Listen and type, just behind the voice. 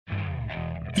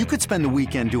You could spend the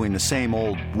weekend doing the same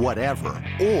old whatever,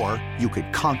 or you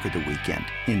could conquer the weekend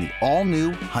in the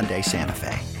all-new Hyundai Santa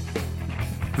Fe.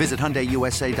 Visit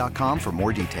HyundaiUSA.com for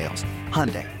more details.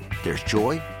 Hyundai, there's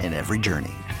joy in every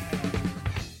journey.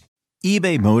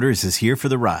 eBay Motors is here for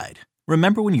the ride.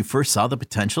 Remember when you first saw the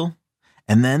potential?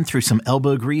 And then through some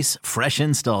elbow grease, fresh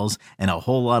installs, and a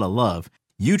whole lot of love,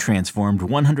 you transformed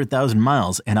 100,000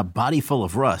 miles and a body full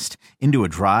of rust into a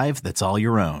drive that's all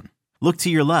your own. Look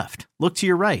to your left. Look to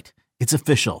your right. It's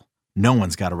official. No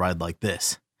one's got a ride like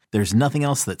this. There's nothing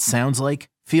else that sounds like,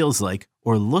 feels like,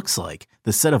 or looks like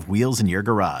the set of wheels in your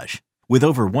garage. With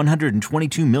over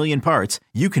 122 million parts,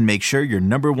 you can make sure your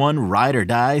number one ride or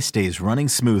die stays running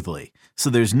smoothly.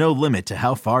 So there's no limit to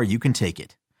how far you can take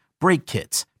it. Brake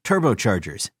kits,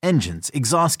 turbochargers, engines,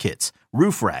 exhaust kits,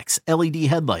 roof racks, LED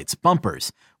headlights,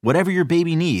 bumpers, whatever your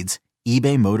baby needs,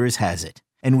 eBay Motors has it.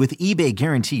 And with eBay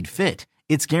Guaranteed Fit,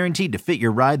 it's guaranteed to fit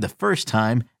your ride the first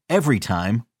time, every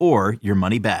time, or your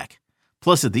money back.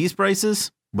 Plus, at these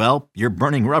prices, well, you're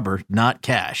burning rubber, not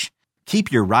cash. Keep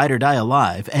your ride or die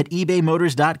alive at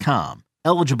ebaymotors.com.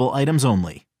 Eligible items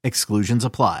only. Exclusions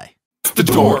apply. It's the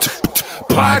Dork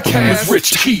Podcast.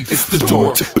 Rich Keefe. It's the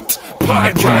Dork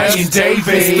Podcast. And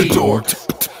David. It's the Dork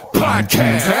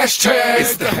Podcast. Hashtag.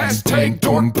 It's the hashtag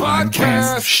Dork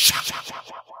Podcast.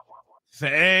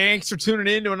 Thanks for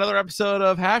tuning in to another episode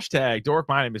of Hashtag Dork.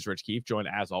 My name is Rich Keefe, joined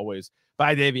as always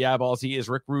by Davey Eyeballs. He is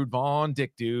Rick Rude Vaughn,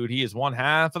 Dick Dude. He is one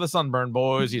half of the Sunburn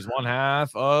Boys. He's one half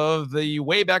of the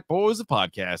Wayback Boys of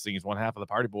podcasting. He's one half of the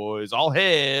Party Boys. All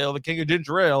hail the King of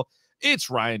Ginger Ale. It's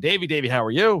Ryan Davey. Davey, how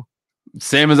are you?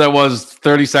 Same as I was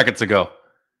 30 seconds ago.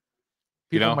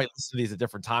 People might listen to these at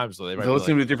different times, so they might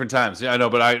listen to different times. Yeah, I know,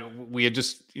 but we had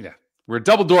just we're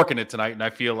double dorking it tonight, and I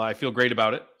feel great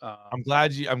about it. I'm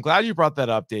glad you brought that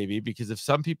up, Davey, because if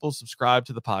some people subscribe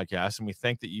to the podcast, and we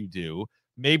think that you do,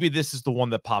 maybe this is the one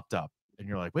that popped up, and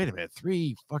you're like, wait a minute,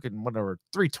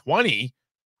 320.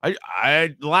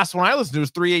 The last one I listened to was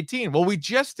 318. Well, we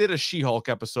just did a She-Hulk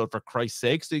episode, for Christ's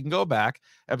sake, so you can go back,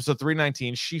 episode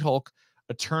 319, She-Hulk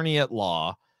Attorney at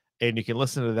Law, and you can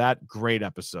listen to that great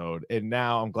episode. And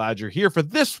now I'm glad you're here for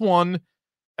this one.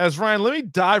 As Ryan, let me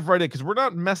dive right in, because we're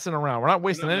not messing around. We're not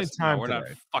wasting any time. We're not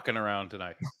fucking around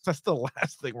tonight. That's the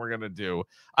last thing we're going to do.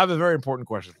 I have a very important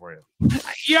question for you.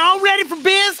 Y'all ready for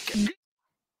biz?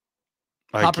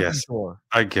 I guess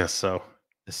so.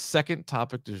 The second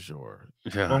topic du jour.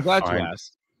 Yeah, well, I'm glad you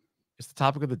asked. It's the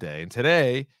topic of the day. And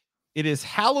today, it is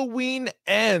Halloween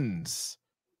Ends,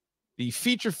 the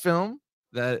feature film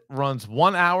that runs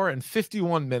 1 hour and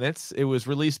 51 minutes. It was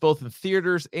released both in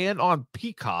theaters and on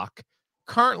Peacock.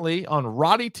 Currently on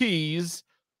Roddy T's,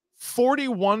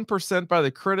 41% by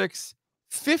the critics,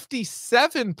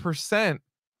 57%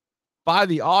 by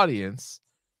the audience.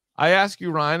 I ask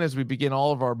you, Ryan, as we begin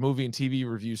all of our movie and TV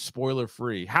reviews spoiler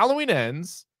free, Halloween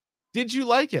Ends, did you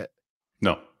like it?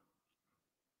 No.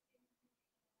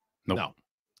 No.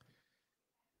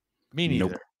 Me neither.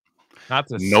 Nope.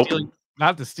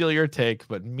 Not to steal your take,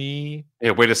 but me.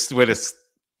 Yeah, way to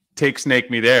take snake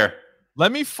me there.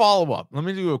 Let me follow up. Let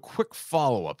me do a quick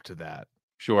follow-up to that.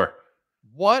 Sure.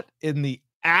 What in the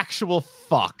actual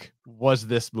fuck was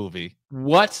this movie?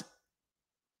 What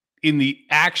in the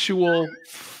actual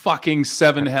fucking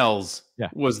seven hells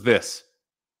was this?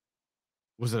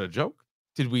 Was it a joke?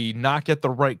 Did we not get the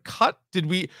right cut? Did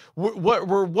we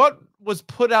what was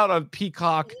put out on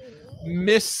Peacock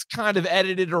kind of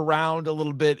edited around a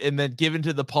little bit and then given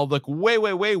to the public way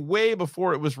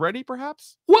before it was ready,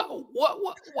 perhaps?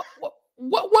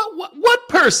 What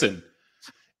person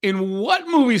in what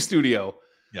movie studio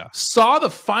saw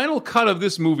the final cut of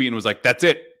this movie and was like, that's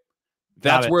it.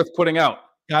 That's worth putting out.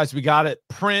 Guys, we got it.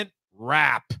 Print,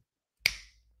 wrap.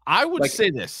 I would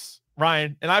say this,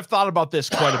 Ryan, and I've thought about this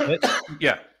quite a bit.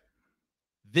 Yeah.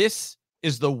 This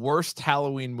is the worst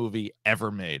Halloween movie ever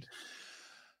made.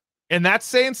 And that's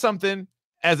saying something.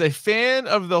 As a fan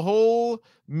of the whole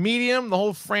medium, the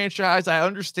whole franchise, I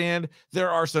understand there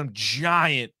are some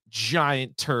giant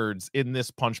turds in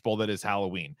this punch bowl that is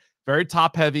Halloween. Very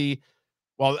top heavy.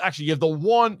 Well, actually, you have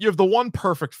the one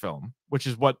perfect film, which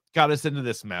is what got us into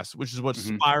this mess, which is what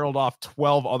spiraled off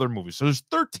 12 other movies. So there's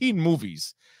 13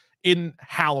 movies in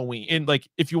Halloween. In, like,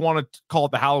 if you want to call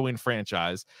it the Halloween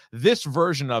franchise, this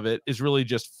version of it is really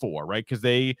just 4, right? Because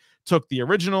they took the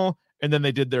original and then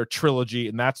they did their trilogy,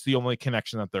 and that's the only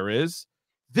connection that there is.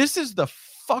 This is the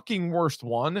fucking worst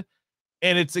one,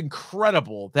 and it's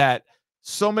incredible that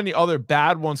so many other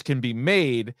bad ones can be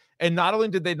made, and not only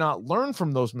did they not learn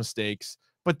from those mistakes,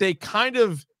 but they kind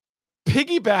of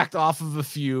piggybacked off of a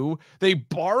few. They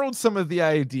borrowed some of the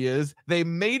ideas. They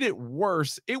made it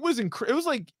worse. It was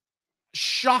like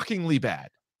shockingly bad.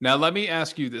 Now, let me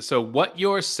ask you this. So what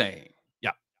you're saying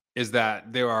is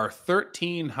that there are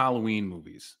 13 Halloween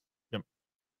movies. Yep.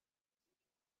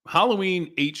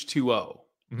 Halloween H2O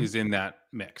is in that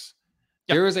mix.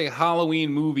 Yep. There is a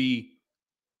Halloween movie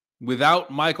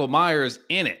without Michael Myers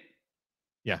in it.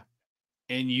 Yeah.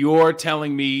 And you're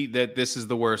telling me that this is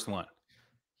the worst one.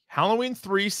 Halloween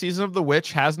 3 Season of the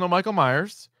Witch has no Michael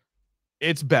Myers.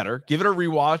 It's better. Give it a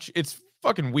rewatch. It's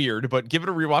fucking weird, but give it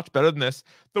a rewatch. Better than this.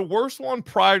 The worst one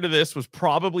prior to this was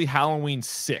probably Halloween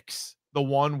 6. The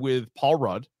one with Paul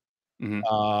Rudd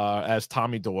as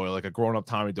Tommy Doyle, like a grown-up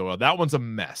Tommy Doyle. That one's a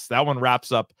mess. That one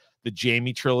wraps up the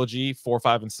Jamie trilogy, 4,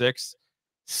 5, and 6.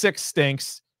 6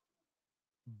 stinks,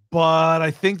 but I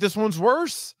think this one's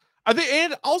worse. I think,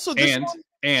 and also this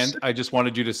and I just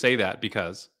wanted you to say that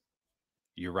because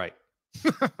you're right.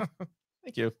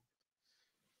 Thank you.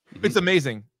 It's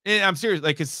amazing. And I'm serious.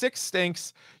 Like, 'cause 6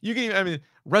 stinks. You can, I mean,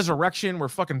 Resurrection, where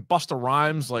fucking Busta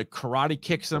Rhymes like karate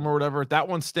kicks him or whatever. That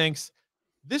one stinks.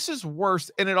 This is worse,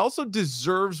 and it also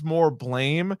deserves more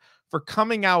blame for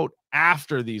coming out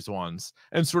after these ones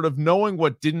and sort of knowing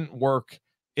what didn't work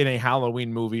in a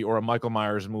Halloween movie or a Michael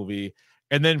Myers movie,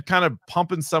 and then kind of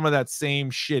pumping some of that same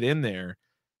shit in there.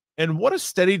 And what a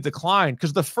steady decline,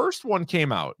 because the first one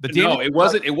came out. It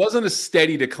wasn't a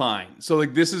steady decline. So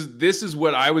like this is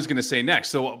what I was going to say next.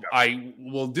 So I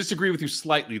will disagree with you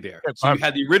slightly there. So you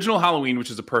had the original Halloween,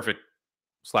 which is a perfect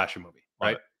slasher movie,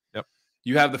 right? Yep.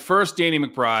 You have the first Danny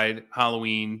McBride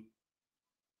Halloween,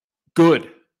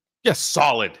 good, yes,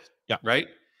 solid, yeah, right,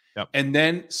 yep. And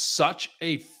then such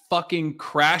a fucking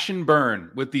crash and burn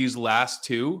with these last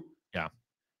two. Yeah,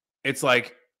 it's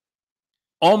like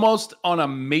almost on a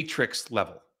Matrix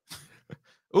level.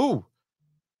 Ooh,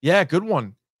 yeah, good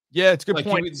one. Yeah, it's a good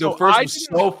point. The first was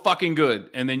so fucking good,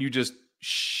 and then you just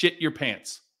shit your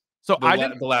pants. So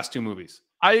the last two movies.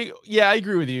 I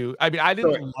agree with you. I mean, I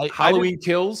didn't like Halloween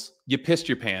Kills. You pissed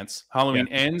your pants. Halloween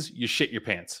Ends. You shit your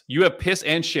pants. You have piss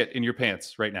and shit in your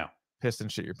pants right now. Pissed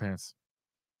and shit your pants.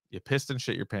 You pissed and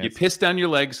shit your pants. You pissed down your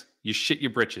legs. You shit your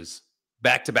britches.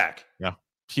 Back to back. Yeah.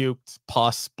 Puked,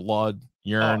 pus, blood,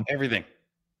 urine, everything.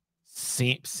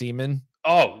 Semen.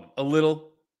 Oh, a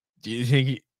little. Do you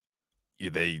think you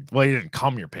didn't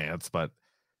cum your pants, but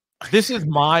this is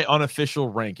my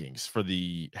unofficial rankings for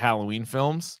the Halloween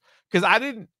films. Because I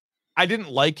didn't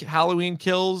like Halloween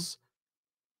Kills,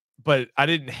 but I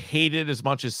didn't hate it as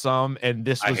much as some. And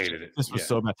this was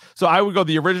so bad. So I would go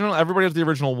the original. Everybody has the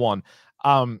original one.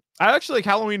 I actually like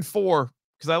Halloween 4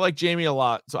 because I like Jamie a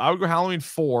lot. So I would go Halloween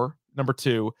 4, number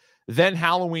 2, then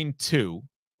Halloween 2,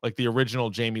 like the original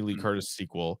Jamie Lee Curtis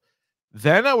sequel.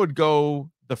 Then I would go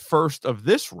the first of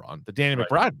this run, the Danny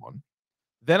McBride one.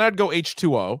 Then I'd go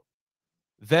H2O.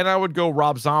 Then I would go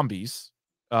Rob Zombie's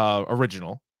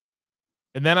original.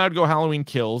 And then I'd go Halloween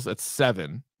Kills at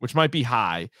 7, which might be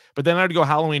high. But then I'd go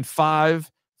Halloween 5,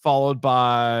 followed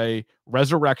by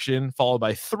Resurrection, followed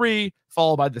by 3,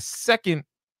 followed by the second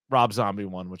Rob Zombie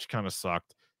one, which kind of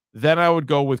sucked. Then I would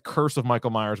go with Curse of Michael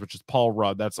Myers, which is Paul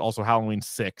Rudd. That's also Halloween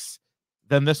 6.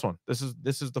 Then this one. This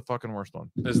is the fucking worst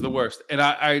one. This is the worst. And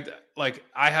I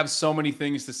have so many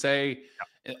things to say.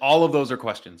 And all of those are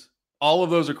questions. All of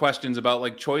those are questions about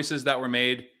like choices that were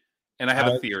made. And I have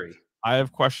a theory. I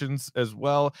have questions as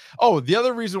well. Oh, the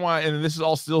other reason why, and this is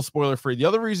all still spoiler free, the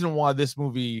other reason why this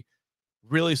movie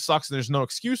really sucks and there's no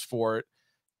excuse for it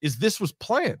is this was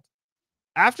planned.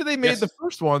 After they made the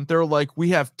first one, they're like, we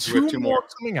have two more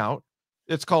coming out.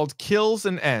 It's called Kills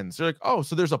and Ends. They're like, oh,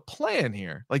 so there's a plan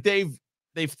here. Like they've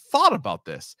thought about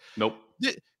this. Nope.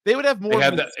 They would have more. They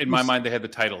had in my mind, they had the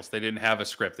titles. They didn't have a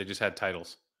script. They just had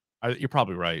titles. You're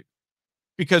probably right.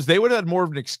 Because they would have had more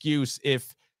of an excuse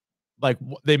if like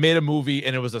they made a movie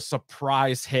and it was a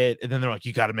surprise hit. And then they're like,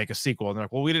 you got to make a sequel. And they're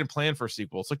like, well, we didn't plan for a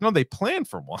sequel. It's like, no, they planned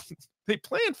for one. They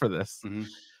planned for this. Mm-hmm.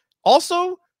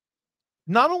 Also,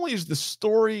 not only is the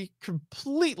story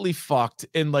completely fucked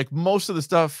and like most of the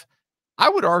stuff, I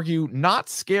would argue not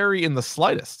scary in the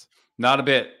slightest. Not a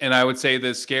bit. And I would say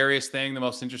the scariest thing, the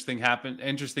most interesting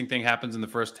thing happens in the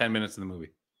first 10 minutes of the movie.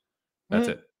 That's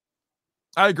it.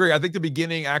 I agree. I think the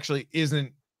beginning actually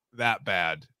isn't that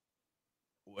bad.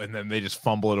 And then they just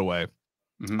fumble it away.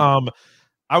 Mm-hmm.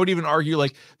 I would even argue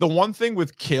like the one thing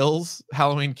with Kills,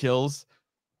 Halloween Kills,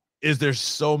 is there's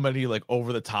so many like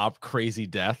over the top crazy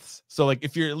deaths. So like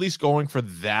if you're at least going for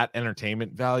that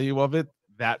entertainment value of it,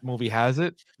 that movie has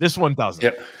it. This one doesn't.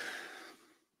 Yep.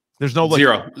 There's no like,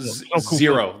 zero.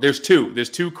 Cool There's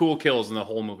two cool kills in the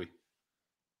whole movie.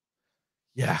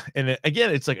 Yeah, and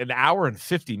again, it's like an hour and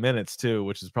 50 minutes too,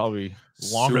 which is probably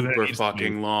longer than it needs fucking to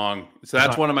be. long. So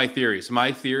that's one of my theories.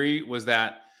 My theory was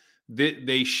that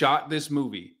they shot this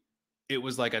movie it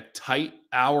was like a tight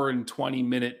hour and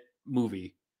 20-minute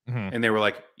movie. Mhm. And they were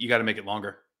like, you got to make it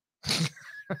longer.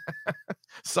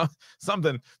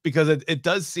 Something, because it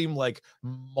does seem like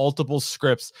multiple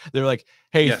scripts. They're like,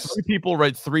 hey, Yes. 3 people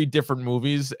write 3 different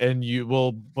movies, and you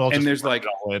will And there's like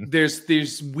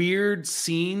there's weird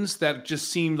scenes that just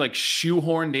seem like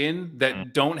shoehorned in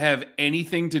that don't have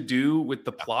anything to do with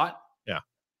the plot.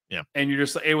 Yeah. And you're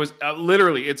just, it was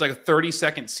literally, it's like a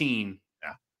 30-second scene.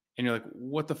 Yeah. And you're like,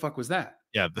 what the fuck was that?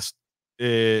 Yeah, this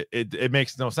it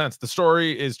makes no sense. The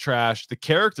story is trash. The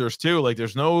characters too, like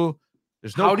there's no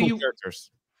How do cool you-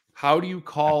 characters. How do you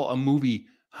call a movie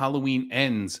Halloween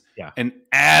Ends Yeah. and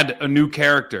add a new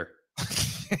character?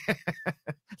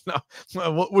 No,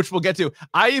 which we'll get to.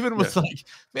 I even was like,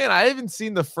 man, I haven't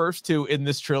seen the first 2 in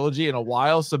this trilogy in a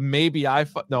while, so maybe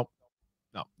that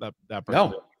person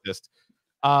doesn't exist.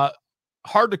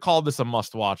 Hard to call this a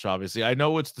must watch. Obviously, I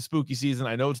know it's the spooky season.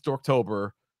 I know it's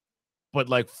Dorktober, but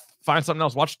like, find something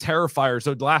else. Watch Terrifier.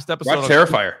 So the last episode, Watch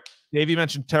Terrifier. Davey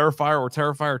mentioned Terrifier or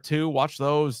Terrifier 2. Watch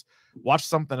those. Watch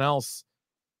something else.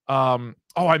 I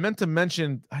meant to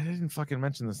mention, I didn't fucking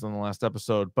mention this in the last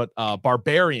episode, but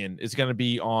Barbarian is going to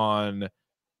be on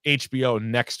HBO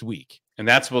next week. And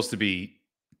that's supposed to be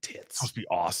tits. Supposed to be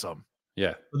awesome.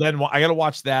 Yeah. So then I got to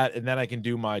watch that, and then I can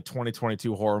do my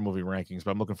 2022 horror movie rankings,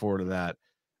 but I'm looking forward to that.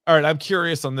 All right, I'm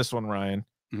curious on this one, Ryan.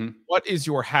 Mm-hmm. What is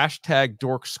your hashtag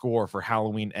dork score for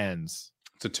Halloween Ends?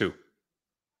 It's a 2.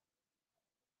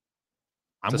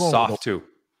 I'm It's a going soft 2.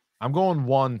 I'm going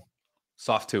 1.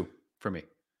 Soft 2 for me.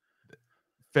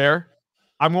 Fair.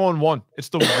 I'm going 1. It's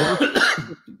the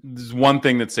worst. There's one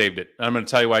thing that saved it. I'm going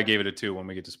to tell you why I gave it a 2 when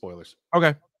we get to spoilers.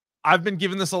 Okay. I've been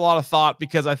giving this a lot of thought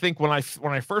because I think when I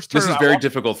first turned This is very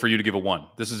difficult for you to give a 1.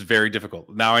 This is very difficult.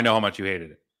 Now I know how much you hated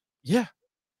it. Yeah.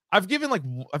 I've given like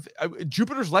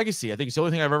Jupiter's Legacy. I think it's the only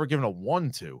thing I've ever given a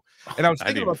 1 to. And I was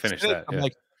thinking about finish that.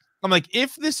 I'm like,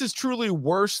 if this is truly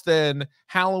worse than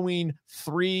Halloween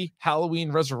 3,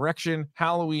 Halloween Resurrection,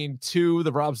 Halloween 2,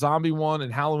 the Rob Zombie one,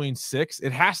 and Halloween 6,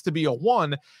 it has to be a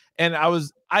 1. And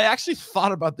I actually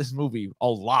thought about this movie a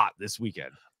lot this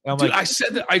weekend. And I'm Dude, like,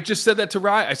 I just said that to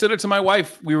Rye. I said it to my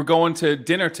wife. We were going to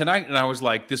dinner tonight, and I was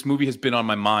like, this movie has been on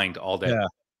my mind all day. Yeah.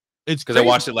 It's because I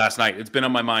watched it last night. It's been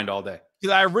on my mind all day.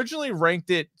 Because I originally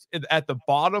ranked it at the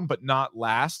bottom, but not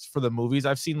last for the movies.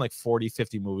 I've seen like 40,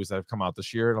 50 movies that have come out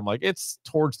this year. And I'm like, it's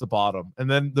towards the bottom. And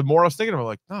then the more I was thinking about it,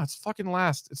 like, no, it's fucking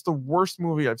last. It's the worst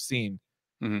movie I've seen.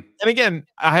 Mm-hmm. And again,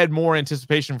 I had more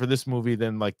anticipation for this movie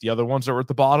than like the other ones that were at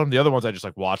the bottom. The other ones I just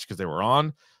like watched because they were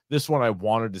on. This one I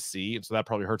wanted to see. And so that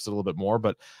probably hurts it a little bit more.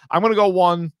 But I'm going to go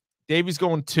 1. Davey's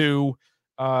going 2.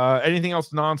 Anything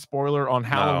else non-spoiler on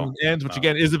Halloween Ends, which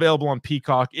again is available on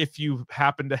Peacock if you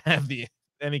happen to have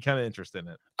any kind of interest in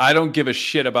it. I don't give a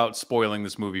shit about spoiling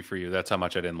this movie for you. That's how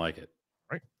much I didn't like it.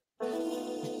 Right.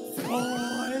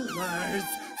 Spoilers!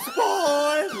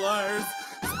 Spoilers!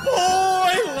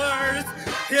 Spoilers!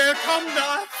 Here come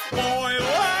the spoilers!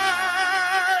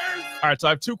 All right, so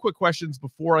I have 2 quick questions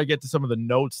before I get to some of the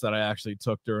notes that I actually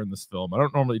took during this film. I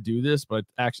don't normally do this, but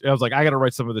I was like, I got to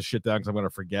write some of this shit down because I'm going to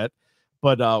forget.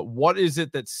 But what is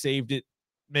it that saved it,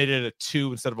 made it a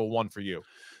 2 instead of a 1 for you?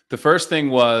 The first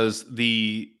thing was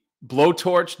the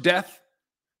blowtorch death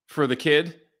for the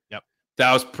kid. Yep,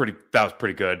 that was pretty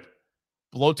good.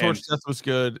 Blowtorch death was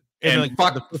good. And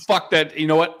fuck that. You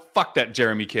know what? Fuck that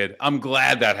Jeremy kid. I'm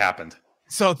glad that happened.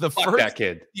 So fuck that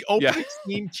kid. The opening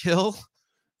scene kill.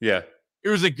 Yeah. It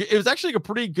was actually like a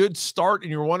pretty good start, and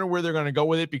you're wondering where they're going to go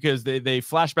with it because they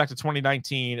flash back to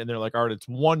 2019 and they're like, all right, it's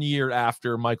 1 year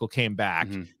after Michael came back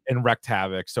and wreaked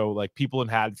havoc. So like people in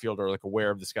Haddonfield are like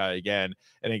aware of this guy again,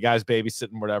 and the guy's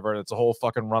babysitting whatever, and it's a whole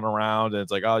fucking run around, and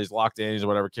it's like, oh, he's locked in, he's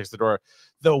whatever, kicks the door.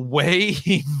 The way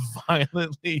he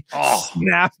violently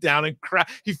snapped down and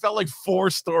he felt like 4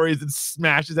 stories and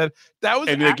smashed his head. That was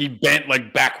like he bent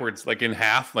like backwards, like in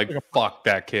half. Like fuck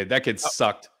that kid. That kid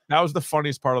sucked. That was the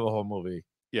funniest part of the whole movie.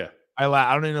 Yeah. I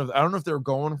don't know if they were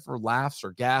going for laughs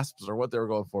or gasps or what they were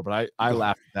going for, but I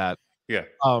laughed at that. Yeah.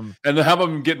 And then how about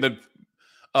him getting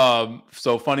the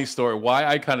so funny story why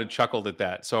I kind of chuckled at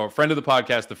that. So a friend of the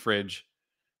podcast, The Fridge,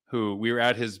 who we were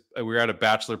at a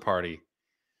bachelor party,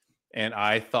 and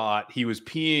I thought he was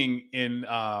peeing in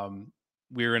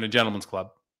we were in a gentleman's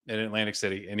club in Atlantic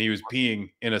City, and he was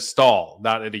peeing in a stall,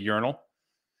 not at a urinal.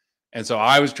 And so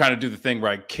I was trying to do the thing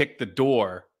where I kicked the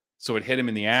door so it hit him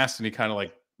in the ass, and he kind of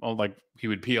like he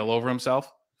would pee all over himself.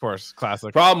 Of course,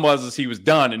 classic. Problem was he was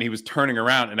done, and he was turning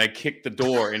around, and I kicked the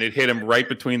door, and it hit him right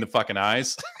between the fucking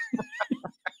eyes.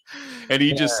 And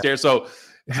he just stared. So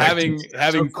having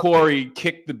Corey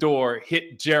kick the door,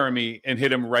 hit Jeremy, and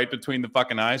hit him right between the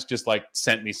fucking eyes, just like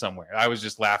sent me somewhere. I was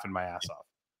just laughing my ass off.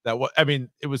 I mean,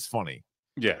 it was funny.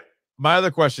 Yeah. My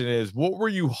other question is, what were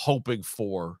you hoping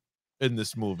for in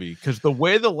this movie? Because the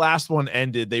way the last one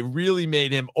ended, they really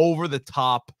made him over the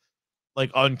top,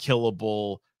 like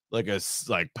unkillable, like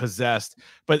possessed.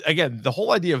 But again, the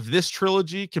whole idea of this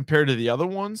trilogy compared to the other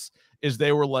ones is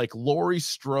they were like, Laurie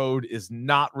Strode is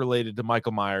not related to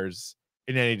Michael Myers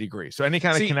in any degree. So any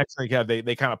kind of connection they have,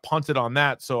 they kind of punted on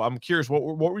that. So I'm curious, what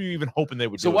were you even hoping they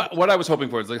would do? So what I was hoping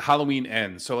for is like Halloween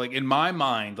Ends. So like in my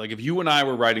mind, like if you and I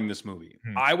were writing this movie,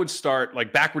 I would start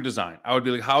like backward design. I would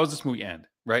be like, how does this movie end?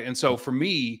 Right. And so for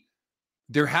me,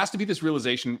 there has to be this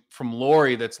realization from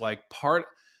Laurie that's like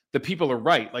the people are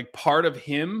right. Like part of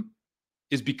him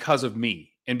is because of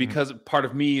me. And because part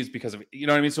of me is because of, you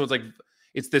know what I mean? So it's like,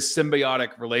 it's this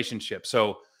symbiotic relationship.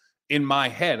 So in my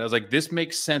head, I was like, this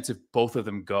makes sense if both of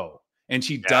them go. And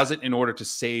she does it in order to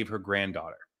save her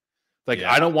granddaughter. Like,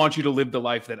 I don't want you to live the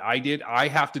life that I did. I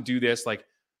have to do this. Like,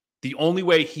 the only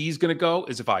way he's going to go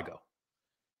is if I go.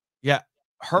 Yeah.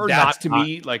 Her not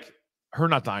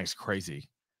dying is crazy.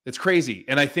 It's crazy.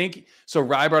 And I think, so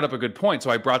Rye brought up a good point. So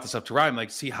I brought this up to Rye. I'm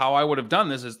like, see, how I would have done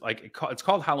this is like, it's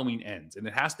called Halloween Ends. And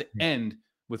it has to end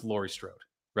with Laurie Strode,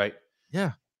 right?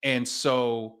 Yeah. And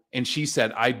so, and she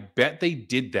said, I bet they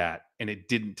did that and it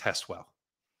didn't test well.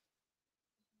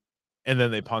 And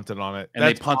then they punted on it. And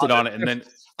then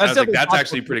I was like, that's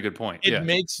actually a pretty good point.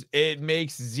 It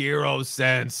makes zero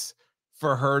sense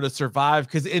for her to survive.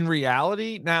 Because in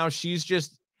reality, now she's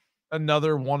just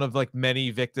another one of like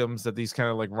many victims that these kind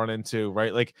of like run into,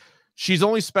 right? Like she's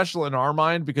only special in our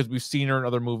mind because we've seen her in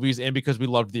other movies and because we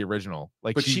loved the original.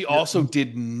 Like, but she also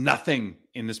did nothing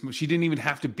in this movie. She didn't even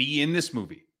have to be in this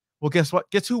movie. Well, guess what?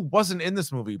 Guess who wasn't in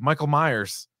this movie? Michael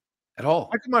Myers. At all.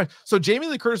 Michael Myers. So Jamie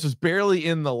Lee Curtis was barely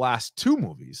in the last two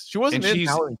movies. She wasn't in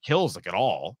Halloween Kills like at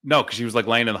all. No, because she was like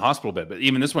laying in the hospital bed. But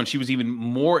even this one, she was even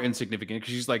more insignificant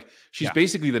because she's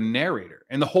basically the narrator.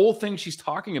 And the whole thing she's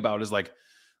talking about is like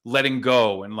letting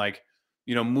go and like,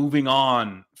 you know, moving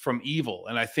on from evil.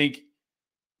 And I think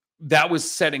that was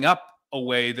setting up a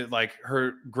way that like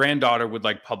her granddaughter would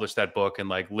like publish that book and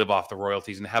like live off the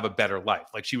royalties and have a better life.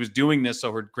 Like she was doing this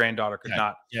so her granddaughter could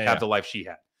not have the life she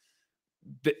had.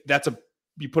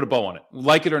 You put a bow on it.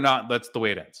 Like it or not, that's the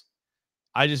way it ends.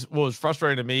 What was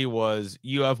frustrating to me was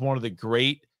you have one of the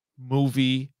great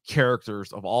movie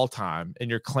characters of all time and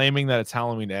you're claiming that it's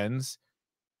Halloween Ends.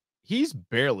 He's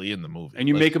barely in the movie. And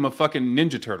you make him a fucking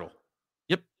Ninja Turtle.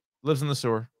 Yep. Lives in the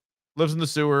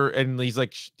sewer and he's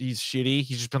like, he's shitty.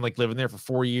 He's just been like living there for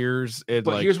 4 years. And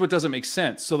but here's what doesn't make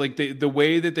sense. So like the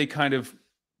way that they kind of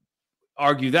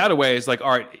argue that away is like, all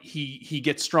right, he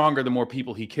gets stronger the more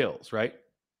people he kills, right?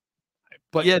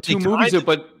 But yeah, 2 movies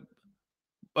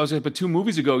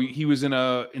ago, he was in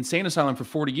a insane asylum for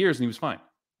 40 years and he was fine.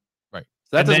 Right.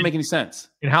 So that doesn't make any sense.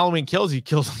 In Halloween Kills, he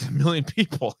kills like 1 million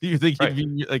people. You think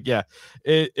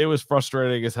it was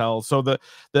frustrating as hell. So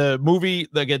the movie,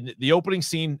 again, the opening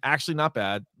scene, actually not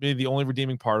bad. Maybe the only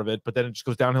redeeming part of it, but then it just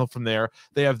goes downhill from there.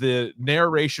 They have the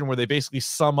narration where they basically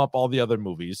sum up all the other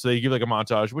movies. So they give like a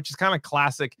montage, which is kind of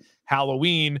classic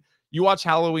Halloween. You watch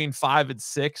Halloween 5 and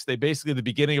 6, they basically, the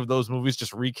beginning of those movies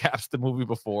just recaps the movie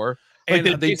before. Like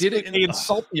and they did it. They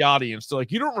insult the audience. So like,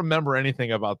 you don't remember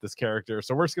anything about this character.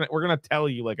 So we're gonna tell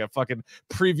you like a fucking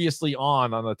previously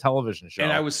on a television show.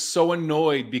 And I was so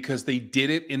annoyed because they did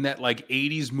it in that like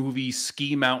 80s movie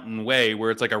Ski Mountain way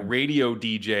where it's like a radio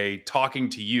DJ talking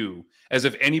to you as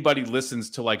if anybody listens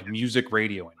to like music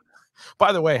radio anymore.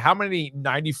 By the way, how many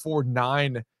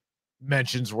 94.9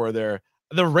 mentions were there?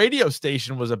 The radio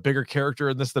station was a bigger character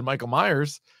in this than Michael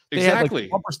Myers. They had like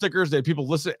bumper stickers. They had people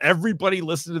listen. Everybody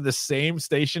listened to the same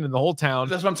station in the whole town.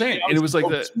 That's what I'm saying. And it was like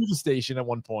the station at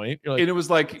one point. And it was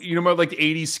like, you know, like the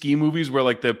 80s ski movies where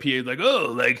like the PA like,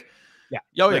 oh, like,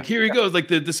 here he goes. Like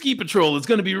the ski patrol is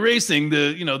going to be racing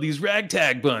these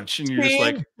ragtag bunch. And you're just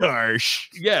like, gosh.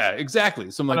 Yeah,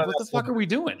 exactly. So I'm like, what the fuck are we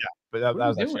doing? Yeah, but that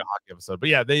was actually a hockey episode. But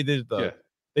yeah, they did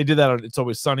They did that on It's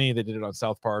Always Sunny. They did it on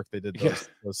South Park. They did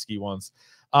those ski ones.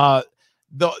 The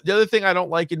other thing I don't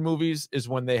like in movies is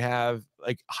when they have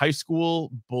like high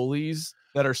school bullies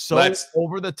that are so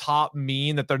over the top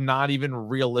mean that they're not even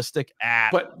realistic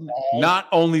at. But not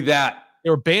only that, they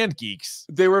were band geeks.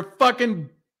 They were fucking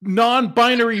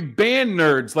non-binary band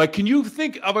nerds. Like, can you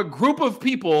think of a group of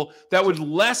people that would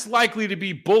less likely to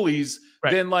be bullies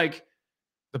than like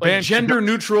gender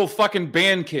neutral fucking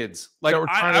band kids? Like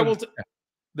I will.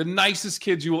 The nicest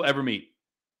kids you will ever meet.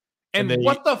 And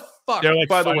what the fuck, like,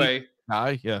 by the way?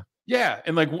 Yeah.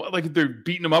 And like they're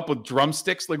beating them up with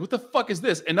drumsticks. Like, what the fuck is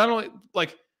this? And not only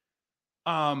like,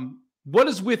 what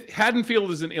is with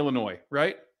Haddonfield is in Illinois,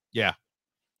 right? Yeah.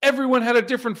 Everyone had a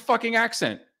different fucking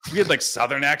accent. We had like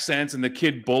Southern accents, and the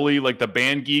kid bully, like the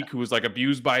band geek who was like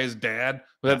abused by his dad,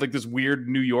 who had like this weird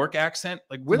New York accent.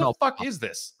 Like, where the fuck is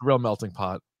this? Real melting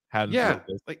pot.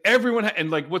 Like everyone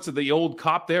and like what's it, the old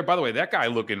cop there? By the way, that guy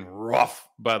looking rough.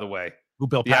 By the way, Who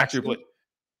Bill the actor Paxton?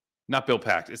 not Bill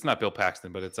Paxton. It's not Bill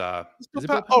Paxton, but it's Is it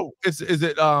Bill oh, is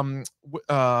it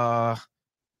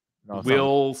no, it's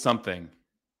Will something?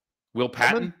 Will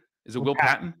Patton? Is it Will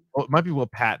Patton? Oh, it might be Will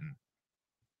Patton.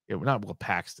 Yeah, not Will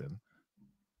Paxton.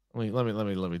 Let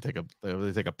me take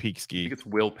a peek I ski. think it's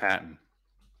Will Patton.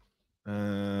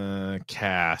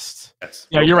 Cast. Yes.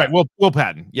 Yeah, you're right. Will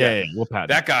Patton. Yeah, Will Patton.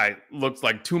 That guy looks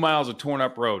like 2 miles of torn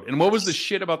up road. And what was the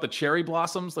shit about the cherry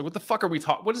blossoms? Like, what the fuck are we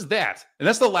talking? What is that? And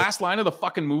that's the last line of the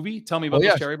fucking movie. Tell me about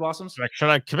those cherry blossoms. Like, should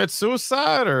I commit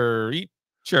suicide or eat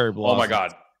cherry blossoms? Oh my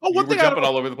god. We're jumping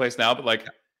all over the place now, but like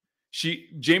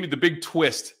Jamie, the big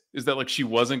twist is that like she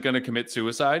wasn't going to commit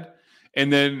suicide,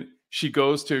 and then she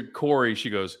goes to Corey.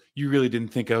 She goes, "You really didn't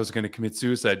think I was going to commit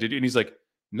suicide, did you?" And he's like,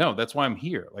 "No, that's why I'm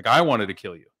here. Like, I wanted to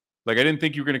kill you. Like, I didn't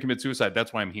think you were going to commit suicide.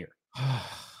 That's why I'm here."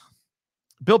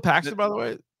 Bill Paxton, by the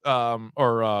way,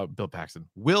 Bill Paxton,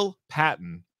 Will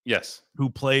Patton, yes,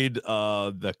 who played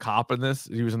the cop in this.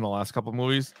 He was in the last couple of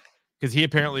movies because he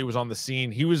apparently was on the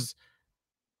scene.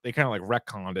 They kind of like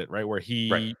retconned it, right? Where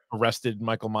he arrested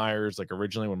Michael Myers, like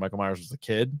originally when Michael Myers was a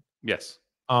kid. Yes.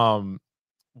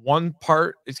 One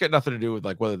part, it's got nothing to do with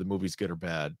like whether the movie's good or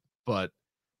bad, but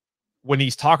when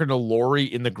he's talking to Laurie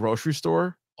in the grocery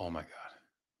store, oh my god,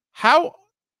 how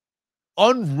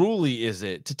unruly is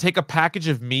it to take a package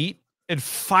of meat and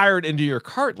fire it into your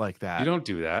cart like that? You don't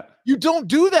do that. You don't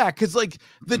do that because like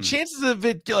the chances of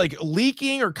it like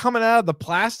leaking or coming out of the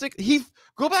plastic,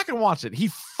 go back and watch it. He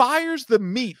fires the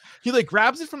meat. He like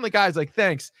grabs it from the guy's like,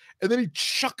 thanks. And then he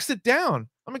chucks it down.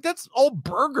 I'm like, that's all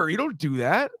burger. You don't do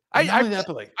that.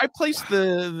 I placed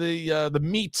the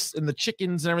meats and the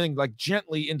chickens and everything like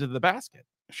gently into the basket.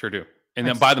 Sure do. And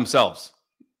then by themselves.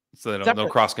 So they don't no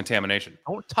cross contamination.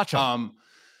 Don't touch them.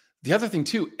 The other thing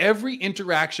too, every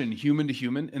interaction human to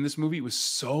human in this movie was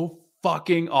so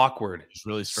fucking awkward. It's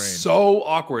really strange. So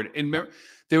awkward. And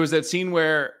there was that scene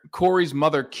where Corey's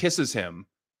mother kisses him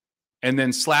and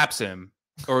then slaps him,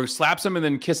 or slaps him and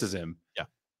then kisses him. Yeah.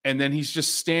 And then he's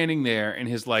just standing there, and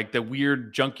his like the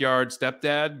weird junkyard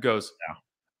stepdad goes, "Yeah,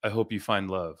 I hope you find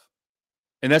love."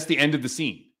 And that's the end of the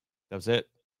scene. That was it.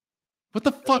 What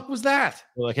the fuck was that?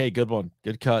 They're like, hey, good one.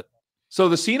 Good cut. So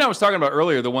the scene I was talking about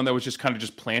earlier, the one that was just kind of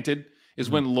just planted, is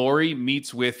when Laurie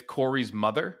meets with Corey's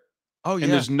mother. Oh, yeah.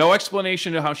 And there's no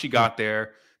explanation of how she got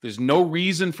there. There's no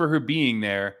reason for her being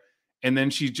there. And then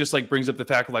she just like brings up the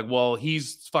fact of like, well,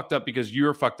 he's fucked up because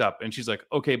you're fucked up. And she's like,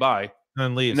 okay, bye. And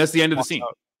then leaves. And that's the end of the scene.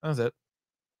 That was it.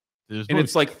 And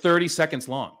it's like 30 seconds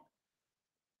long.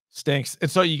 Stinks. And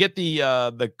so you get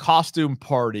the costume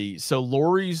party. So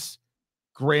Laurie's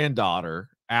granddaughter,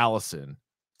 Allison,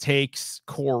 takes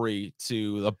Corey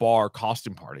to the bar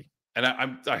costume party. And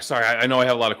I'm sorry, I know I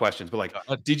have a lot of questions, but like,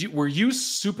 were you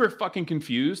super fucking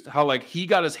confused how like he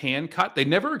got his hand cut? They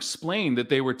never explained that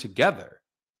they were together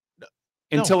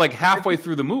until like halfway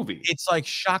through the movie. It's like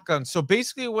shotgun. So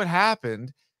basically what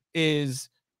happened is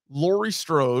Laurie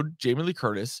Strode, Jamie Lee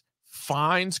Curtis,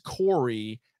 finds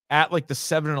Corey at like the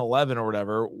 7-Eleven or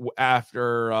whatever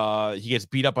after he gets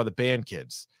beat up by the band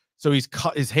kids. So he's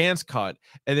cut, his hands cut,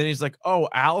 and then he's like, "Oh,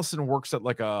 Allison works at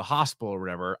like a hospital or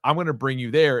whatever. I'm gonna bring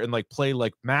you there and like play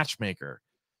like matchmaker."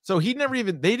 So they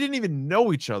didn't even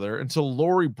know each other until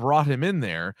Laurie brought him in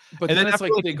there. But and then it's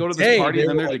like they go to this party and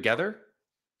then they're together.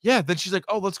 Yeah, then she's like,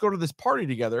 "Oh, let's go to this party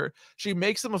together." She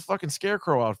makes him a fucking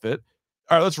scarecrow outfit.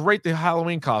 All right, let's rate the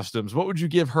Halloween costumes. What would you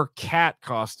give her cat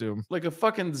costume? Like a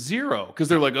fucking 0. Because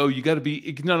they're like, oh, you got to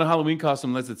be not a Halloween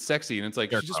costume unless it's sexy. And it's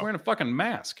like, she's just wearing a fucking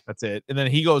mask. That's it. And then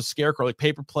he goes scarecrow, like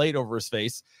paper plate over his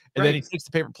face. And then he takes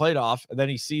the paper plate off. And then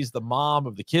he sees the mom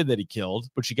of the kid that he killed,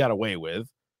 but she got away with.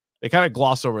 They kind of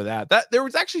gloss over that. There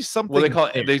was actually something. Well, they call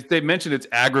it, they mentioned it's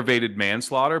aggravated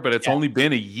manslaughter, but it's only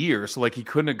been a year. So like he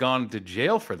couldn't have gone to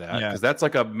jail for that. Because that's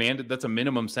like that's a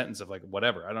minimum sentence of like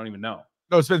whatever. I don't even know.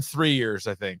 No, it's been 3 years,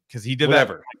 I think, because he did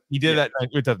whatever. That. He did that.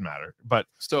 It doesn't matter. But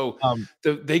so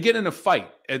they get in a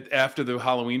fight after the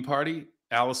Halloween party,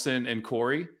 Allison and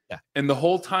Corey. Yeah. And the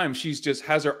whole time she's just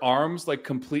has her arms like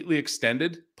completely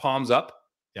extended, palms up.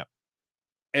 Yeah.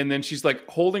 And then she's like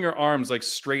holding her arms like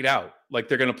straight out, like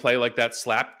they're gonna play like that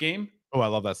slap game. Oh, I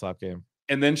love that slap game.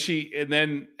 And then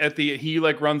he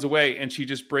like runs away and she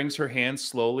just brings her hands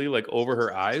slowly like over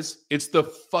her eyes. It's the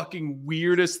fucking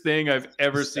weirdest thing I've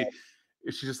ever seen.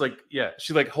 She just like,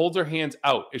 she like holds her hands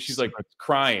out and she's like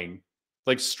crying,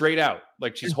 like straight out,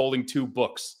 like she's holding 2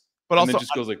 books. But also, then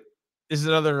just goes like, This is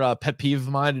another pet peeve of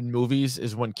mine in movies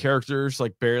is when characters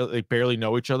like barely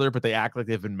know each other, but they act like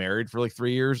they've been married for like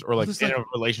 3 years or like in a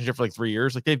relationship for like 3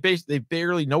 years. Like they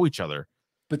barely know each other.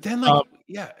 But then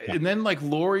and then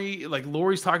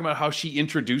Lori's talking about how she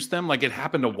introduced them like it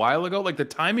happened a while ago. Like the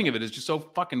timing of it is just so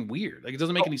fucking weird. Like it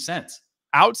doesn't make any sense.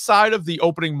 Outside of the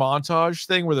opening montage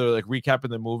thing where they're like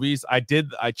recapping the movies, I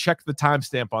checked the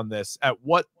timestamp on this. At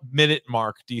what minute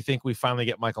mark do you think we finally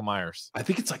get Michael Myers? I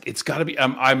think it's got to be.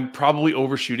 I'm probably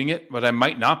overshooting it, but I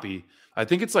might not be. I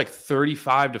think it's like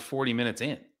 35 to 40 minutes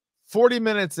in. 40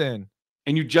 minutes in,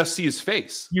 and you just see his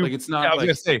face. Like it's not. I was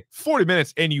gonna say 40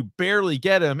 minutes, and you barely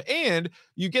get him, and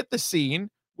you get the scene,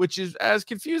 which is as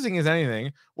confusing as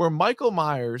anything, where Michael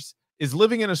Myers is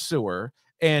living in a sewer.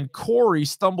 And Corey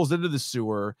stumbles into the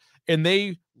sewer and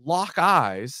they lock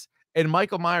eyes. And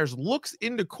Michael Myers looks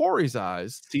into Corey's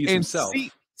eyes sees and himself.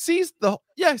 Sees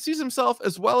himself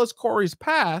as well as Corey's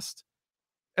past,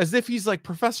 as if he's like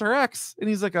Professor X and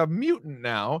he's like a mutant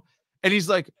now. And he's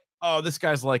like, oh, this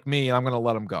guy's like me and I'm going to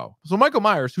let him go. So Michael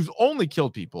Myers, who's only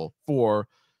killed people for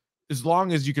as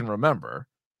long as you can remember,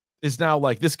 is now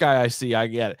like, this guy I see, I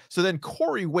get it. So then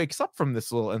Corey wakes up from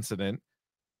this little incident,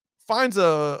 finds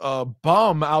a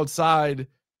bum outside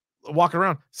walking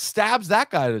around, stabs that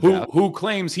guy to death. Who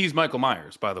claims he's Michael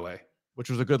Myers, by the way. Which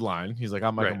was a good line. He's like,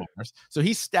 I'm Michael Myers. So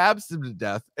he stabs him to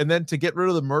death. And then to get rid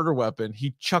of the murder weapon,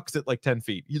 he chucks it like 10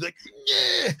 feet. He's like,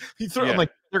 yeah. He throws I'm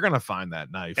like, they're going to find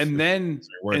that knife. And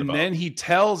then he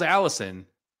tells Allison,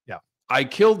 I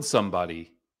killed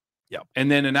somebody. Yeah.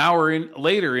 And then an hour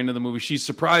later into the movie, she's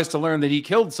surprised to learn that he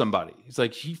killed somebody. He's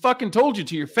like, he fucking told you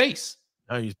to your face.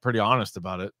 No, he's pretty honest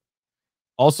about it.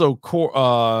 Also,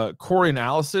 Corey and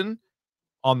Allison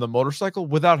on the motorcycle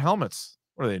without helmets.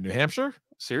 What are they, New Hampshire?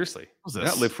 Seriously. They're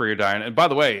not live free or die. And by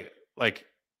the way, like,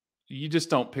 you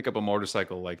just don't pick up a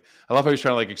motorcycle. Like, I love how he's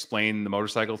trying to like explain the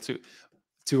motorcycle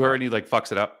to her and he like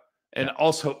fucks it up. And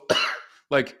also,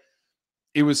 like,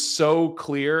 it was so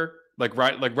clear, like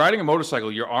riding a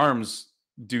motorcycle, your arms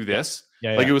do this.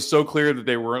 Yeah, like it was so clear that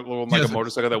they weren't like a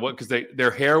motorcycle that because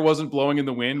their hair wasn't blowing in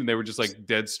the wind and they were just like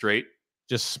dead straight.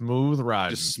 Just smooth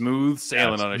riding. Just smooth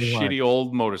sailing on a shitty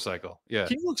old motorcycle. Yeah.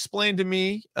 Can you explain to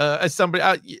me, as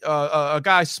somebody, a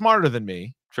guy smarter than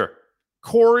me? Sure.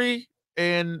 Corey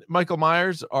and Michael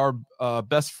Myers are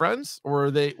best friends, or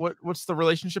are they? What's the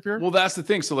relationship here? Well, that's the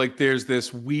thing. So, like, there's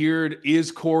this weird: is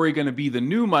Corey going to be the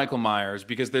new Michael Myers?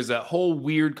 Because there's that whole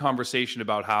weird conversation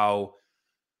about how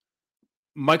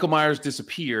Michael Myers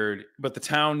disappeared, but the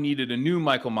town needed a new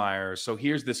Michael Myers. So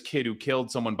here's this kid who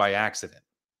killed someone by accident.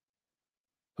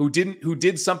 Who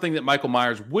did something that Michael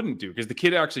Myers wouldn't do, because the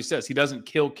kid actually says he doesn't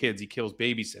kill kids, he kills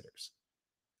babysitters.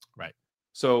 Right.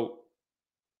 So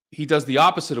he does the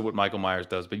opposite of what Michael Myers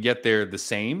does, but yet they're the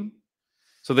same.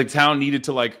 So the town needed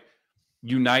to like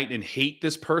unite and hate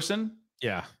this person.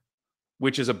 Yeah.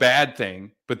 Which is a bad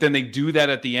thing. But then they do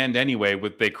that at the end anyway,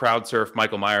 they crowd surf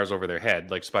Michael Myers over their head,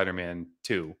 like Spider-Man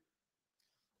 2.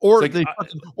 Or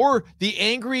or the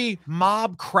angry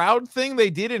mob crowd thing they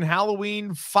did in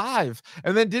Halloween 5.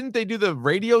 And then didn't they do the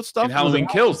radio stuff? In Halloween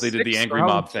Kills, they did the angry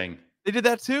mob thing. They did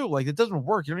that too. Like, it doesn't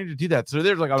work. You don't need to do that. So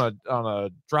they're like on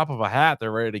a drop of a hat,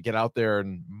 they're ready to get out there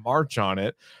and march on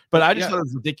it. But I just thought it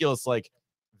was ridiculous. Like,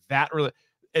 that really,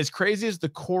 as crazy as the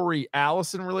Corey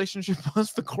Allison relationship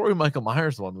was, the Corey Michael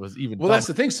Myers one was even. Well, that's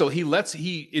the thing. So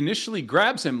he initially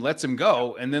grabs him, lets him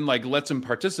go, and then like lets him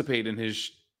participate in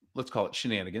his, let's call it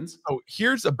shenanigans. Oh,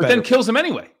 here's a but then kills him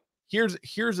anyway. Here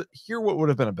what would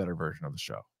have been a better version of the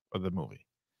show, of the movie.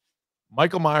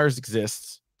 Michael Myers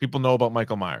exists. People know about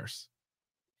Michael Myers.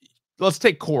 Let's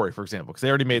take Corey, for example, because they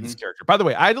already made this character. By the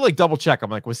way, I had to like double check. I'm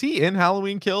like, was he in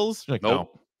Halloween Kills? Like,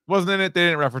 nope. No, wasn't in it. They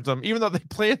didn't reference him, even though they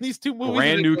play in these two movies.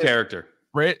 Brand new character.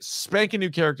 Spanking new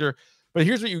character. But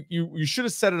here's what you should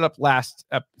have set it up last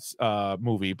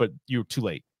movie, but you're too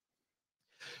late.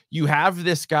 You have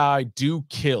this guy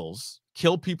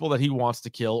kill people that he wants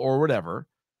to kill or whatever,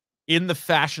 in the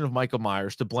fashion of Michael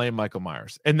Myers, to blame Michael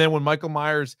Myers. And then when Michael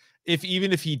Myers,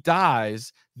 even if he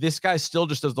dies, this guy still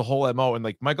just does the whole MO, and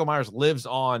like Michael Myers lives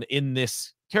on in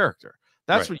this character.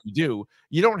 That's what you do.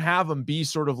 You don't have them be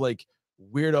sort of like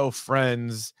weirdo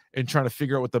friends and trying to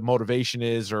figure out what the motivation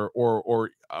is or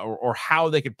how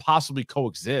they could possibly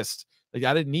coexist. Like,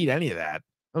 I didn't need any of that.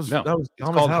 It's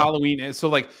called Halloween. So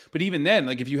like, but even then,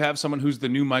 like if you have someone who's the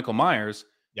new Michael Myers,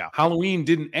 Halloween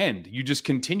didn't end. You just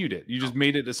continued it. You just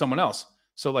made it to someone else.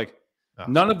 So like,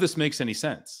 none of this makes any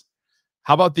sense.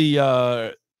 How about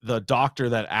the doctor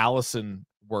that Allison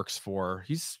works for?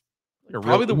 He's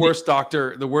probably the worst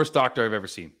doctor I've ever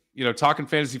seen. You know, talking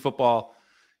fantasy football.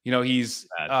 You know, he's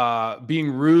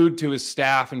being rude to his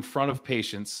staff in front of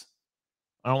patients.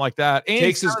 I don't like that. And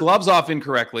Takes his gloves off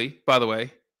incorrectly, by the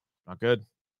way. not good.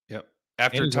 Yep.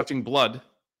 After touching blood.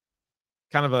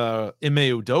 Kind of a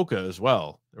Ime Udoka as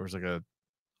well. There was like a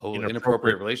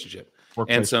inappropriate relationship.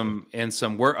 Workplace. And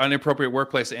some inappropriate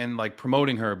workplace and like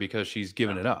promoting her because she's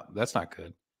giving it up. That's not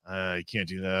good. You can't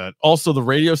do that. Also, the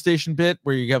radio station bit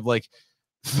where you have like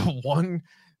the one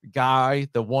guy,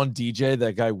 the one DJ,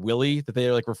 that guy Willie that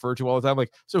they like refer to all the time.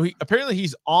 Like, so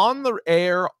he's on the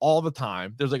air all the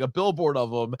time. There's like a billboard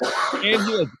of him,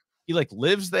 and he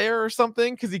lives there or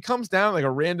something because he comes down like a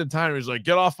random time and he's like,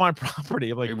 "Get off my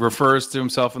property." I'm like, he refers to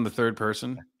himself in the third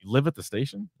person. You live at the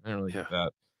station? I don't really get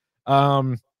that.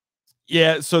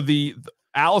 Yeah. So the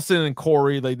Allison and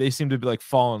Corey, like they seem to be like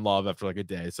fall in love after like a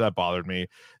day, so that bothered me.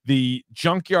 The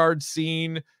junkyard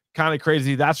scene, kind of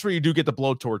crazy. That's where you do get the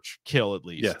blowtorch kill at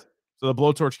least. Yeah. So the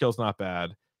blowtorch kill's not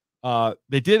bad.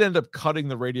 They did end up cutting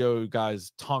the radio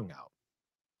guy's tongue out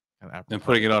and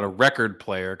putting it on a record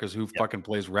player because who fucking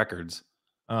plays records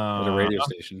at a radio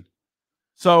station?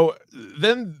 So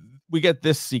then we get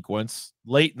this sequence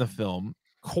late in the film.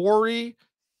 Corey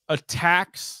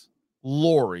attacks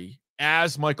Laurie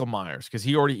as Michael Myers because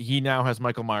he now has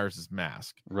Michael Myers'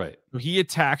 mask. Right. So he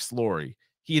attacks Laurie.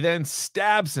 He then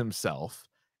stabs himself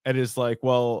and is like,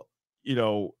 well,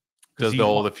 does the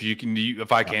old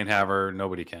if I can't have her,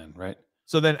 nobody can, right?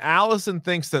 So then Allison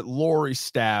thinks that Laurie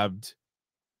stabbed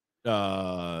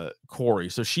Corey,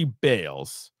 so she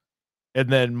bails, and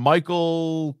then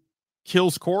Michael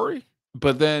kills Corey.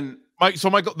 But then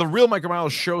Michael, the real Michael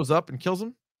Myers, shows up and kills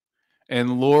him. And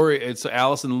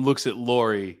Allison looks at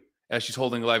Laurie as she's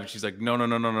holding a knife, and she's like, no,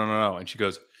 and she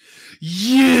goes,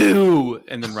 you,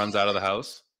 and then runs out of the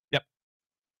house. Yep.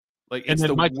 Like, and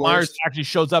then Michael Myers actually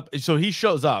shows up. So he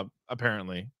shows up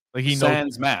apparently. Like he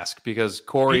knows mask because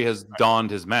Corey has donned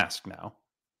his mask now.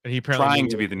 And he apparently trying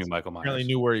to be the new Michael Myers. Apparently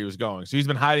knew where he was going. So he's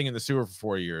been hiding in the sewer for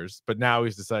 4 years, but now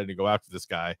he's decided to go after this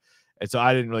guy. And so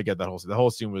I didn't really get that whole scene. The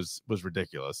whole scene was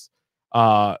ridiculous.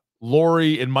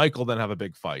 Laurie and Michael then have a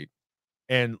big fight.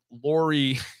 And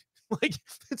Laurie, it's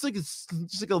just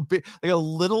like a bit, like a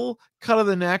little cut of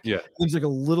the neck. Yeah. It's like a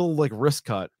little like wrist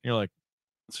cut. And you're like,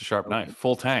 it's a sharp knife.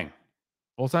 Full tang.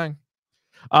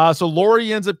 So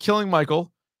Laurie ends up killing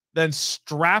Michael, then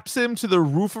straps him to the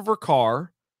roof of her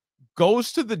car,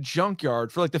 goes to the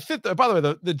junkyard for like the fifth. By the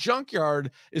way, the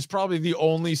junkyard is probably the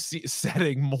only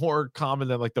setting more common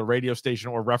than like the radio station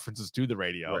or references to the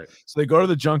radio. Right. So they go to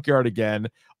the junkyard again.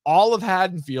 All of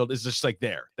Haddonfield is just like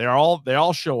there. They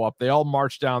all show up. They all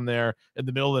march down there in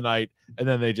the middle of the night, and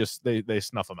then they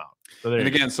snuff them out. So and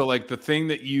again, so like the thing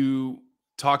that you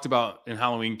talked about in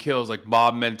Halloween Kills, like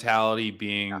mob mentality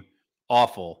being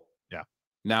awful. Yeah.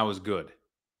 Now is good.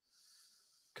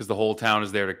 Because the whole town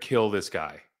is there to kill this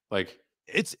guy. Like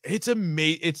it's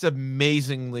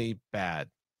amazingly bad.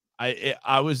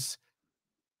 I was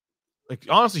like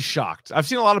honestly shocked. I've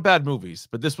seen a lot of bad movies,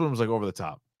 but this one was like over the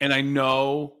top. And I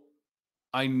know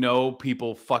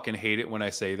people fucking hate it when I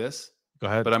say this. Go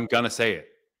ahead. But I'm gonna say it.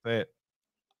 Say it.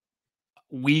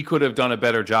 We could have done a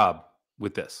better job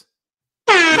with this.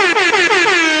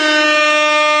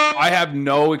 I have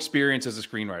no experience as a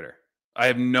screenwriter. I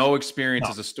have no experience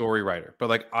as a story writer, but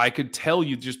like I could tell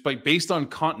you just based on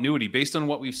continuity, based on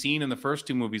what we've seen in the first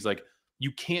two movies, like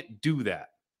you can't do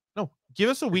that. No, give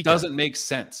us a weekend. It doesn't make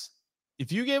sense.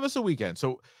 If you gave us a weekend,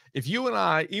 so if you and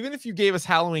I, even if you gave us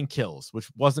Halloween Kills, which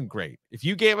wasn't great, if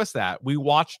you gave us that, we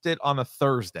watched it on a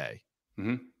Thursday.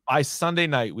 Mm-hmm. By Sunday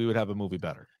night, we would have a movie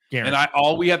better. Guaranteed. And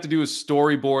all we have to do is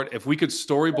storyboard. If we could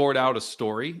storyboard out a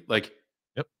story, like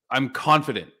I'm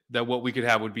confident that what we could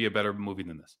have would be a better movie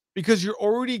than this. Because you're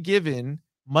already given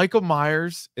Michael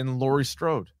Myers and Laurie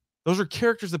Strode. Those are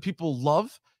characters that people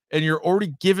love, and you're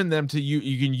already given them to you.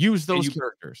 You can use those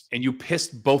characters. And you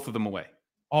pissed both of them away.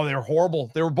 Oh, they're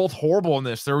horrible. They were both horrible in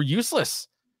this. They were useless.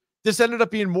 This ended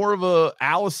up being more of a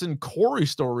Allison Corey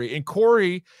story. And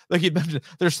Corey, like you mentioned,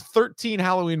 there's 13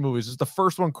 Halloween movies. It's the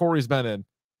first one Corey's been in.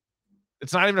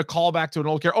 It's not even a callback to an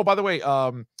old character. Oh, by the way,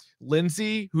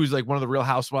 Lindsay, who's like one of the Real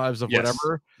Housewives of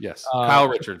whatever. Yes. Kyle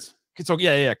Richards. So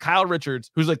yeah. Kyle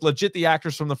Richards, who's like legit the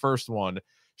actress from the first one.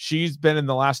 She's been in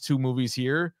the last two movies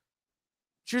here.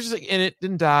 She was just like in it,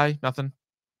 didn't die, nothing.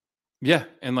 Yeah.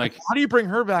 And like how do you bring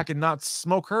her back and not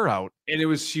smoke her out?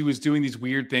 And she was doing these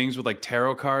weird things with like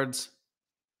tarot cards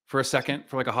for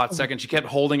like a hot second. She kept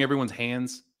holding everyone's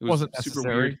hands. It wasn't super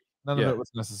necessary. Weird. None of it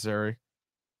was necessary.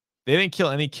 They didn't kill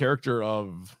any character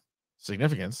of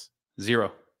significance.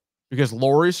 Zero. Because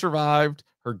Laurie survived,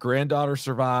 her granddaughter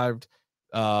survived,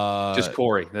 Just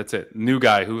Corey. That's it. New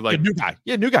guy who like new guy.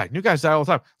 Yeah, new guys die all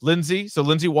the time. Lindsay. So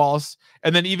Lindsay Wallace,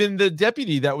 and then even the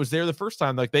deputy that was there the first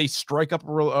time, like they strike up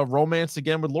a romance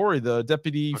again with Lori, the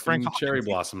deputy Frank Hawkins. Cherry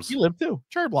Blossoms. He lived too.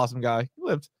 Cherry Blossom guy. He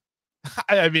lived.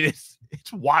 I mean, it's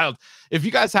wild. If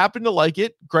you guys happen to like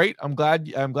it, great. I'm glad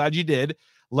you did.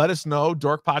 Let us know,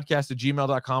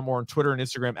 dorkpodcast@gmail.com or on Twitter and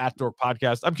Instagram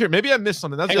 @dorkpodcast. I'm curious. Maybe I missed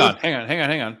something.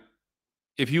 Hang on.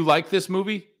 If you like this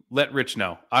movie, let Rich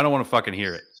know. I don't want to fucking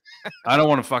hear it. I don't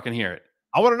want to fucking hear it.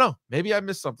 I want to know. Maybe I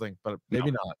missed something, but maybe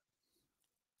not.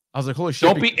 I was like, holy shit.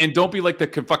 Don't be like the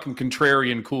fucking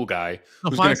contrarian cool guy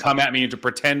who's going to come at me and to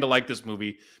pretend to like this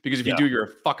movie, because if you do, you're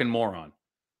a fucking moron.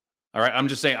 All right, I'm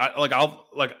just saying.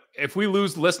 If we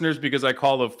lose listeners because I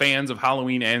call the fans of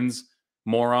Halloween Ends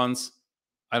morons,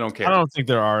 I don't care. I don't think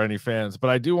there are any fans, but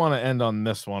I do want to end on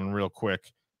this one real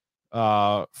quick.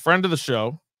 Friend of the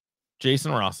show,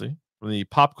 Jason Rossi from the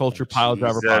Pop Culture Pile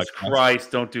Driver Podcast. Jesus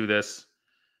Christ, don't do this.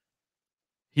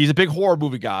 He's a big horror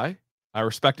movie guy. I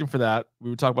respect him for that. We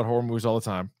would talk about horror movies all the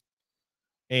time.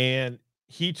 And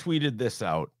he tweeted this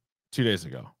out 2 days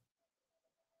ago.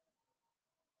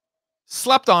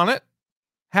 Slept on it.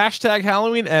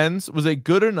 #Halloween Ends was a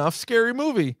good enough scary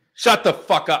movie. Shut the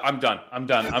fuck up. I'm done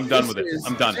with it.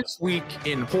 I'm done. This week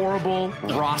in horrible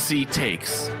Rossi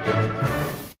takes.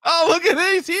 Oh, look at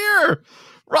it. He's here.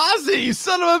 Rossi, you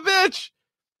son of a bitch.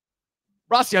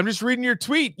 Rossi, I'm just reading your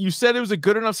tweet. You said it was a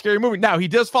good enough scary movie. Now, he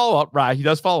does follow up, right? He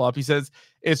does follow up. He says,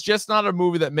 it's just not a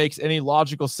movie that makes any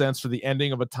logical sense for the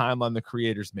ending of a timeline the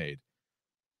creators made.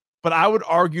 But I would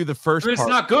argue the first part. It's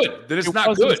not good. That it's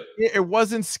not good. It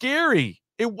wasn't scary.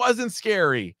 It wasn't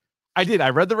scary. I did. I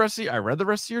read the rest of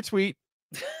your tweet.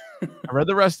 I read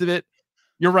the rest of it.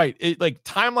 You're right. Like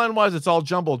timeline wise, it's all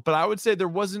jumbled, but I would say there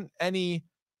wasn't any.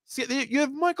 See, you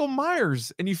have Michael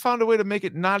Myers and you found a way to make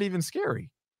it not even scary.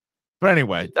 But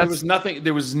anyway,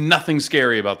 there was nothing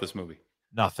scary about this movie.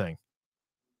 Nothing.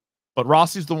 But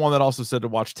Rossi's the one that also said to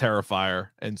watch Terrifier.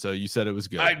 And so you said it was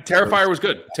good. Terrifier was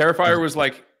good. Terrifier was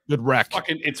like good wreck.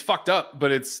 It's fucked up,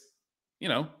 but it's,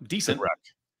 decent. Good wreck.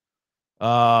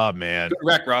 Oh, man. Good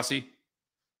wreck, Rossi.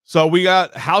 So we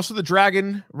got House of the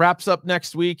Dragon wraps up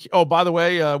next week. Oh, by the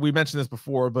way, we mentioned this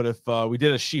before, but if we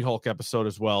did a She-Hulk episode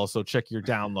as well, so check your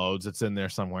downloads. It's in there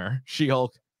somewhere.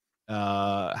 She-Hulk,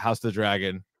 House of the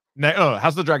Dragon.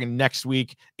 House of the Dragon next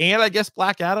week. And I guess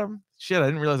Black Adam. Shit, I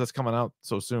didn't realize that's coming out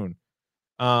so soon.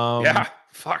 Yeah,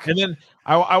 fuck. And then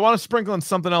I want to sprinkle in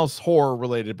something else horror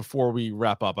related before we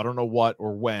wrap up. I don't know what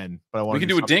or when, but I want. We can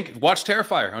do a dink. Watch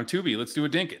Terrifier on Tubi. Let's do a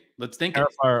dink it. Let's dink it.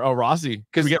 Terrifier. Oh, Rossi.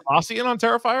 Can we get Rossi in on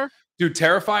Terrifier? Dude,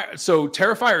 Terrifier. So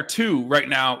Terrifier 2 right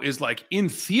now is like in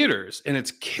theaters and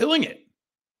it's killing it.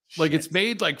 Like it's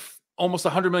made like almost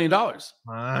 $100 million.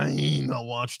 I'll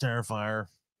watch Terrifier.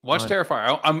 Watch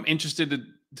Terrifier. I'm interested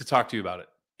to talk to you about it.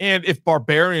 And if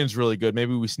Barbarian's really good,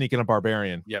 maybe we sneak in a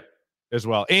Barbarian. Yep. As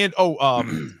well. And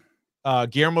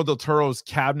Guillermo del Toro's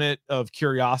Cabinet of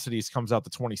Curiosities comes out the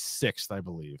 26th, I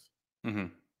believe. Mm-hmm.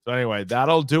 So anyway,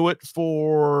 that'll do it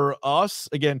for us.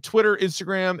 Again, Twitter,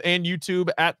 Instagram, and YouTube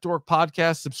 @Dork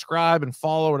Podcast. Subscribe and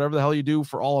follow, whatever the hell you do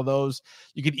for all of those.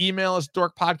 You can email us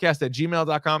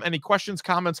dorkpodcast@gmail.com. Any questions,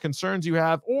 comments, concerns you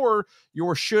have, or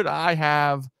your should I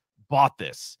have bought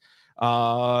this?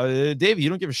 Dave, you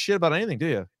don't give a shit about anything, do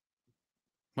you?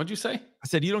 What'd you say? I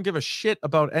said, you don't give a shit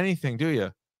about anything, do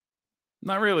you?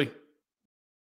 Not really.